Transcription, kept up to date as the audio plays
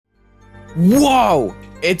Whoa!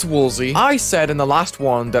 It's Wulzy. I said in the last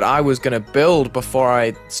one that I was gonna build before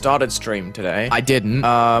I started stream today. I didn't.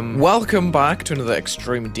 Welcome back to another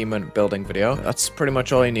Extreme Demon building video. That's pretty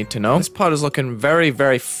much all you need to know. This part is looking very,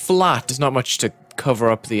 very flat. There's not much to cover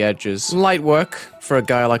up the edges. Light work for a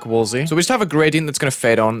guy like Wulzy. So we just have a gradient that's gonna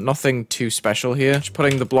fade on. Nothing too special here. Just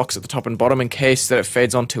putting the blocks at the top and bottom in case that it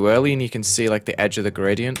fades on too early and you can see like the edge of the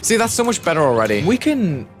gradient. See, that's so much better already. We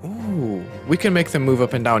can... Ooh. We can make them move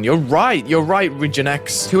up and down. You're right, Region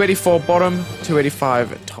X. 284 bottom,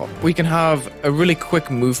 285 top. We can have a really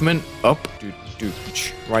quick movement up.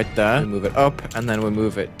 Right there. We move it up, and then we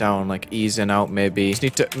move it down, like ease in out maybe. Just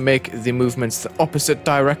need to make the movements the opposite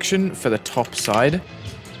direction for the top side.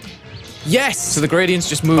 Yes! So the gradients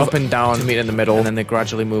just move up and down to meet in the middle, and then they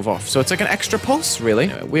gradually move off. So it's like an extra pulse,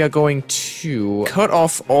 really. We are going to cut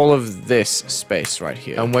off all of this space right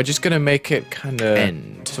here, and we're just gonna make it kind of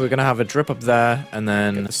end. So we're gonna have a drip up there, and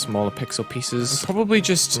then the smaller pixel pieces. And probably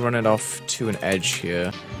just run it off to an edge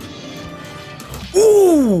here.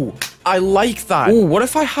 Ooh! I like that. Ooh, what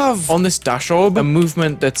if I have on this dash orb a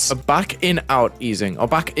movement that's a back in out easing, or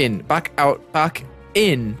back in, back out, back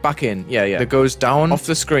in, back in. Yeah. That goes down off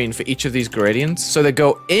the screen for each of these gradients. So they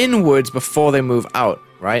go inwards before they move out,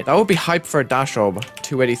 right? That would be hype for a dash orb.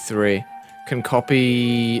 283. Can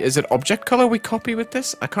copy... Is it object color we copy with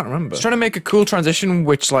this? I can't remember. Just trying to make a cool transition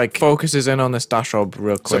which like focuses in on this dash orb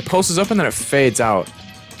real quick. So it pulses up and then it fades out.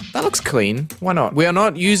 That looks clean. Why not? We are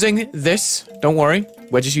not using this. Don't worry.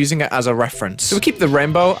 We're just using it as a reference. So we keep the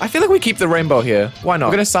rainbow. I feel like we keep the rainbow here. Why not?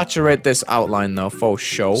 We're going to saturate this outline though for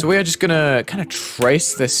show. So we are just going to kind of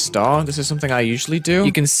trace this star. This is something I usually do.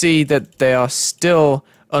 You can see that they are still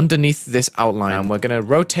underneath this outline. And we're going to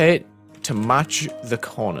rotate to match the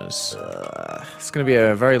corners. It's going to be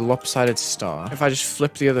a very lopsided star. If I just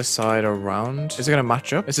flip the other side around, is it going to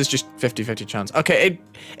match up? This is just 50-50 chance. Okay,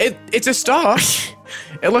 it's a star.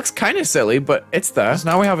 It looks kind of silly, but it's there. So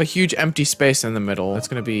now we have a huge empty space in the middle. It's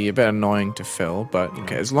going to be a bit annoying to fill, but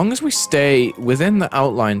okay, as long as we stay within the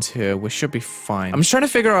outlines here, we should be fine. I'm just trying to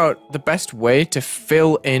figure out the best way to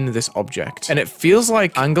fill in this object. And it feels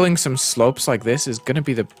like angling some slopes like this is going to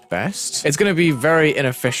be the best. It's going to be very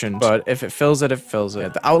inefficient, but if it fills it, it fills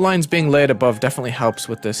it. The outlines being laid above definitely helps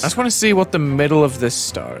with this. I just want to see what the middle of this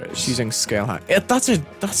star is using scale hack. That's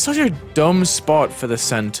such a dumb spot for the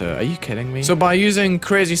center. Are you kidding me? So by using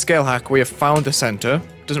crazy scale hack, we have found the center.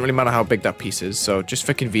 Doesn't really matter how big that piece is, so just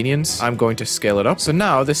for convenience, I'm going to scale it up. So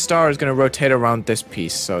now this star is going to rotate around this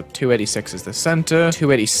piece. So 286 is the center,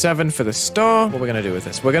 287 for the star. What are we going to do with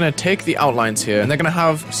this? We're going to take the outlines here, and they're going to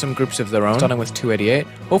have some groups of their own, starting with 288.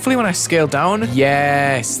 Hopefully when I scale down,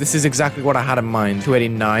 yes, this is exactly what I had in mind.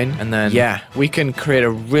 289, and then, yeah, we can create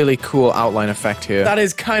a really cool outline effect here. That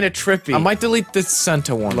is kind of trippy. I might delete this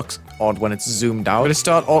center one. Looks odd when it's zoomed out. I'm gonna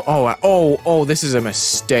start oh, this is a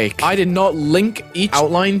mistake. I did not link each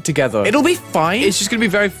outline together. It'll be fine. It's just gonna be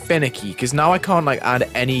very finicky because now I can't like add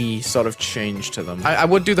any sort of change to them. I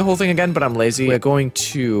would do the whole thing again, but I'm lazy. We're going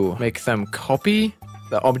to make them copy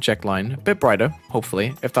the object line a bit brighter,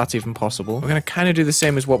 hopefully, if that's even possible. We're gonna kind of do the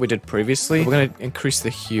same as what we did previously. We're gonna increase the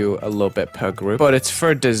hue a little bit per group, but it's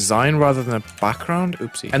for design rather than a background.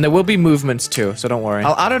 Oopsie. And there will be movements too, so don't worry.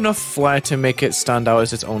 I'll add enough flair to make it stand out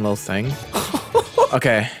as its own little thing.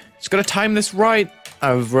 Okay, just gotta time this right.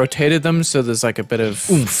 I've rotated them so there's like a bit of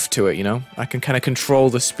oomph to it, you know? I can kind of control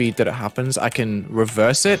the speed that it happens. I can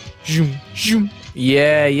reverse it. Zoom, zoom.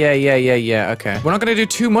 Yeah, okay. We're not gonna do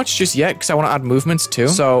too much just yet because I want to add movements too.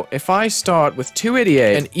 So if I start with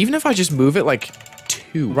 288, and even if I just move it like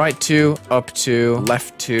 2, right 2, up 2,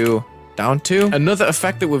 left 2, down 2. Another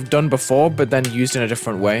effect that we've done before, but then used in a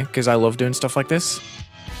different way because I love doing stuff like this.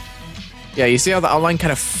 Yeah, you see how the outline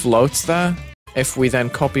kind of floats there? If we then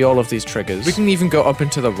copy all of these triggers, we can even go up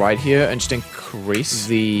into the right here and just increase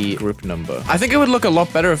the group number. I think it would look a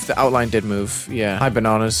lot better if the outline did move. Yeah. Hi,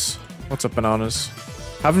 bananas. What's up, bananas?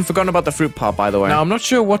 Haven't forgotten about the fruit part, by the way. Now, I'm not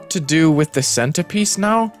sure what to do with the centerpiece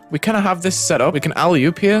now. We kind of have this set up. We can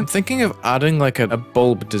alley-oop here. I'm thinking of adding like a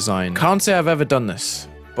bulb design. Can't say I've ever done this,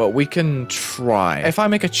 but we can try. If I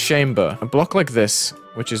make a chamber, a block like this,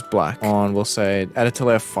 which is black, on, we'll say, editor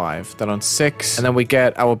layer 5, then on 6, and then we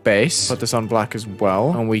get our base, put this on black as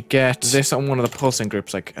well, and we get this on one of the pulsing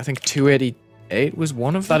groups, like, I think 288 was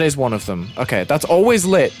one of them? That is one of them. Okay, that's always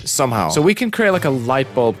lit somehow. So we can create like a light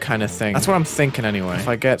bulb kind of thing. That's what I'm thinking anyway. If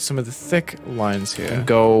I get some of the thick lines here, and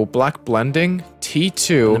go black blending,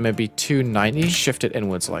 T2, and then maybe 290, shift it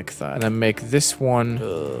inwards like that, and then make this one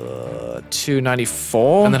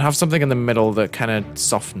 294, and then have something in the middle that kind of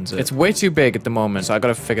softens it. It's way too big at the moment, so I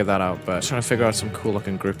gotta figure that out, but I'm trying to figure out some cool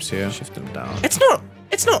looking groups here. Shift them down. It's not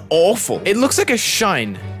It's not awful. It looks like a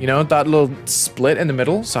shine, you know, that little split in the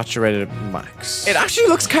middle, saturated max. It actually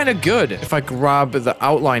looks kind of good. If I grab the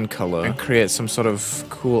outline color and create some sort of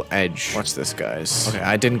cool edge. Watch this, guys. Okay,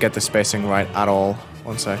 I didn't get the spacing right at all.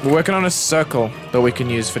 One sec. We're working on a circle that we can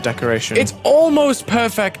use for decoration. It's almost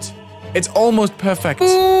perfect. It's almost perfect.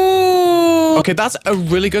 Ooh. Okay, that's a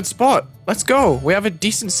really good spot. Let's go. We have a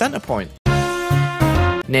decent center point.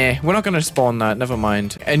 Nah, we're not gonna spawn that, never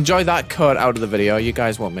mind. Enjoy that cut out of the video, you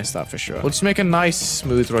guys won't miss that for sure. We'll just make a nice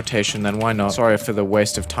smooth rotation then, why not? Sorry for the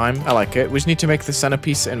waste of time, I like it. We just need to make the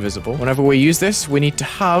centerpiece invisible. Whenever we use this, we need to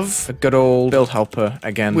have a good old build helper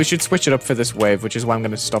again. We should switch it up for this wave, which is why I'm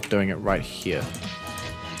gonna stop doing it right here.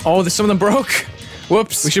 Oh, some of them broke!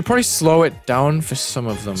 Whoops. We should probably slow it down for some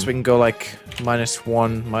of them. So we can go like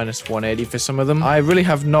 -1, -180 for some of them. I really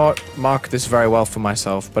have not marked this very well for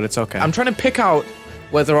myself, but it's okay. I'm trying to pick out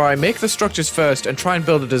whether I make the structures first and try and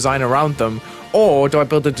build a design around them, or do I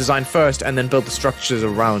build the design first and then build the structures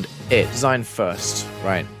around it? Design first,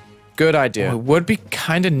 right. Good idea. Oh, it would be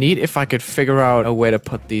kind of neat if I could figure out a way to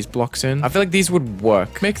put these blocks in. I feel like these would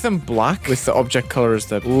work. Make them black with the object colors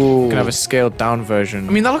that... Ooh. We can have a scaled down version.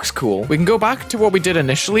 I mean, that looks cool. We can go back to what we did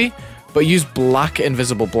initially, but use black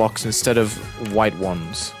invisible blocks instead of white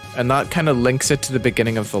ones. And that kind of links it to the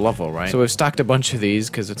beginning of the level, right? So we've stacked a bunch of these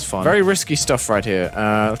because it's fun. Very risky stuff right here.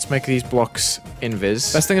 Let's make these blocks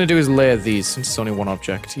invis. Best thing to do is layer these since it's only one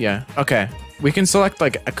object. Yeah. Okay. We can select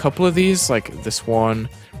like a couple of these, like this one,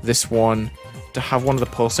 to have one of the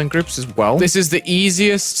pulsing groups as well. This is the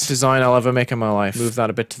easiest design I'll ever make in my life. Move that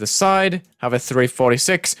a bit to the side. Have a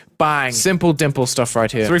 346. Bang. Simple dimple stuff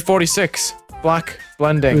right here. 346. Black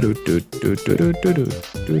blending.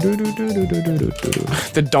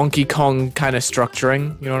 The Donkey Kong kind of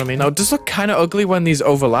structuring, you know what I mean? Now, it does look kind of ugly when these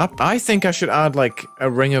overlap. I think I should add like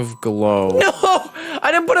a ring of glow. No!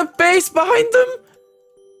 I didn't put a base behind them!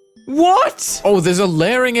 What? Oh, there's a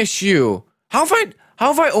layering issue. How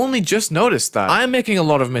have I only just noticed that? I'm making a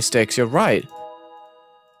lot of mistakes, you're right.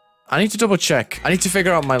 I need to double check. I need to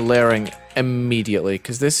figure out my layering immediately,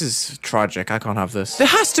 because this is tragic. I can't have this. There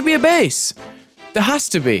has to be a base. There has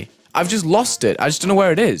to be. I've just lost it. I just don't know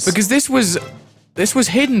where it is. Because this was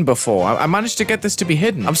hidden before. I managed to get this to be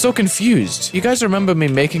hidden. I'm so confused. You guys remember me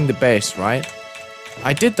making the base, right?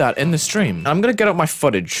 I did that in the stream. I'm gonna get up my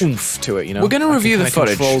footage. Oomph to it, you know? We're gonna review the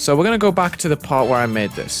footage. So we're gonna go back to the part where I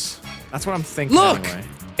made this. That's what I'm thinking. Look! Anyway.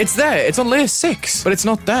 It's there. It's on layer 6. But it's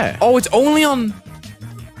not there. Oh, it's only on...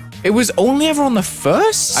 It was only ever on the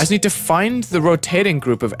first? I just need to find the rotating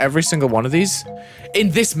group of every single one of these.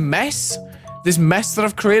 In this mess that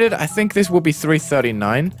I've created, I think this will be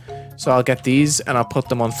 339. So I'll get these and I'll put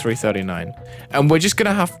them on 339. And we're just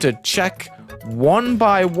gonna have to check one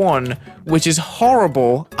by one, which is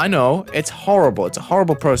horrible. I know, it's horrible. It's a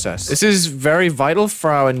horrible process. This is very vital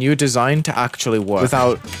for our new design to actually work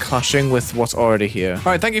without clashing with what's already here.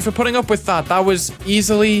 All right, thank you for putting up with that. That was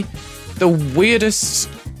easily the weirdest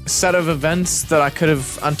set of events that I could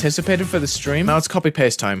have anticipated for the stream. Now it's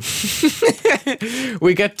copy-paste time.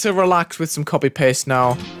 We get to relax with some copy-paste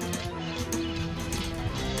now.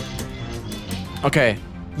 Okay,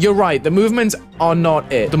 you're right, the movements are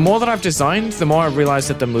not it. The more that I've designed, the more I realize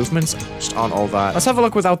that the movements just aren't all that. Let's have a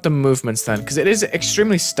look without the movements then, because it is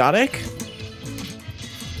extremely static.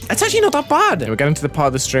 It's actually not that bad. We're getting to the part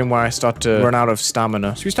of the stream where I start to run out of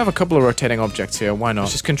stamina. So we just have a couple of rotating objects here. Why not?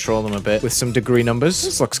 Let's just control them a bit with some degree numbers.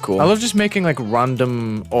 This looks cool. I love just making like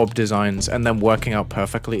random orb designs and then working out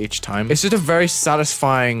perfectly each time. It's just a very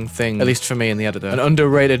satisfying thing, at least for me in the editor. An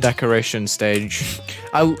underrated decoration stage.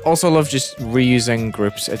 I also love just reusing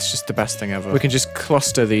groups. It's just the best thing ever. We can just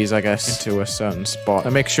cluster these, I guess, into a certain spot.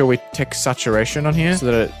 And make sure we tick saturation on here so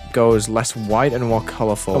that it goes less white and more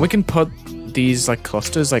colorful. And we can put these like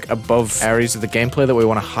clusters like above areas of the gameplay that we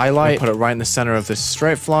want to highlight. Put it right in the center of this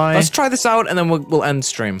straight fly. Let's try this out and then we'll end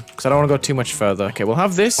stream because I don't want to go too much further. Okay, we'll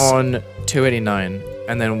have this on 289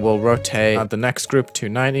 and then we'll rotate, add the next group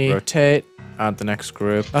 290, rotate, add the next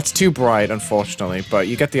group. That's too bright, unfortunately, but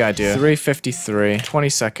you get the idea. 353, 20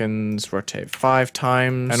 seconds, rotate 5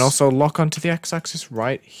 times, and also lock onto the x-axis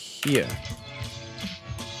right here.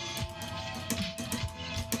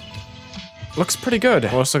 Looks pretty good.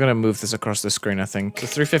 We're also going to move this across the screen, I think. The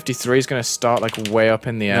 353 is going to start like way up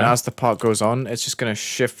in the end. And as the part goes on, it's just going to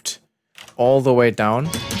shift all the way down.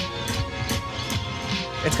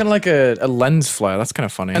 It's kind of like a lens flare. That's kind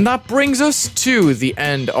of funny. And that brings us to the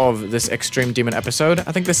end of this Extreme Demon episode.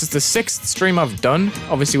 I think this is the 6th stream I've done.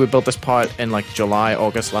 Obviously, we built this part in like July,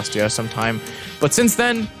 August last year sometime. But since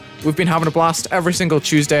then, we've been having a blast every single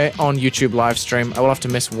Tuesday on YouTube live stream. I will have to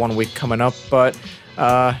miss 1 week coming up, but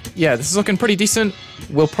Yeah, this is looking pretty decent.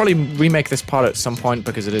 We'll probably remake this part at some point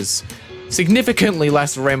because it is significantly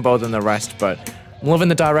less rainbow than the rest, but I'm loving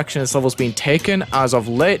the direction this level's been taken as of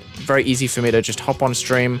late. Very easy for me to just hop on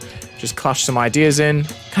stream, just clash some ideas in.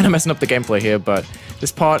 Kind of messing up the gameplay here, but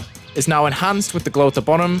this part is now enhanced with the glow at the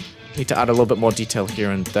bottom. Need to add a little bit more detail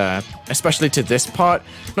here and there, especially to this part.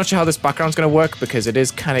 Not sure how this background's going to work because it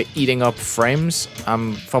is kind of eating up frames.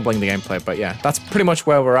 I'm fumbling the gameplay, but yeah, that's pretty much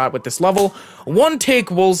where we're at with this level. One take,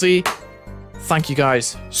 Wulzy. Thank you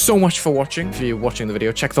guys so much for watching. If you're watching the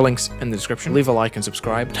video, check the links in the description. Leave a like and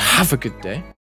subscribe. Have a good day.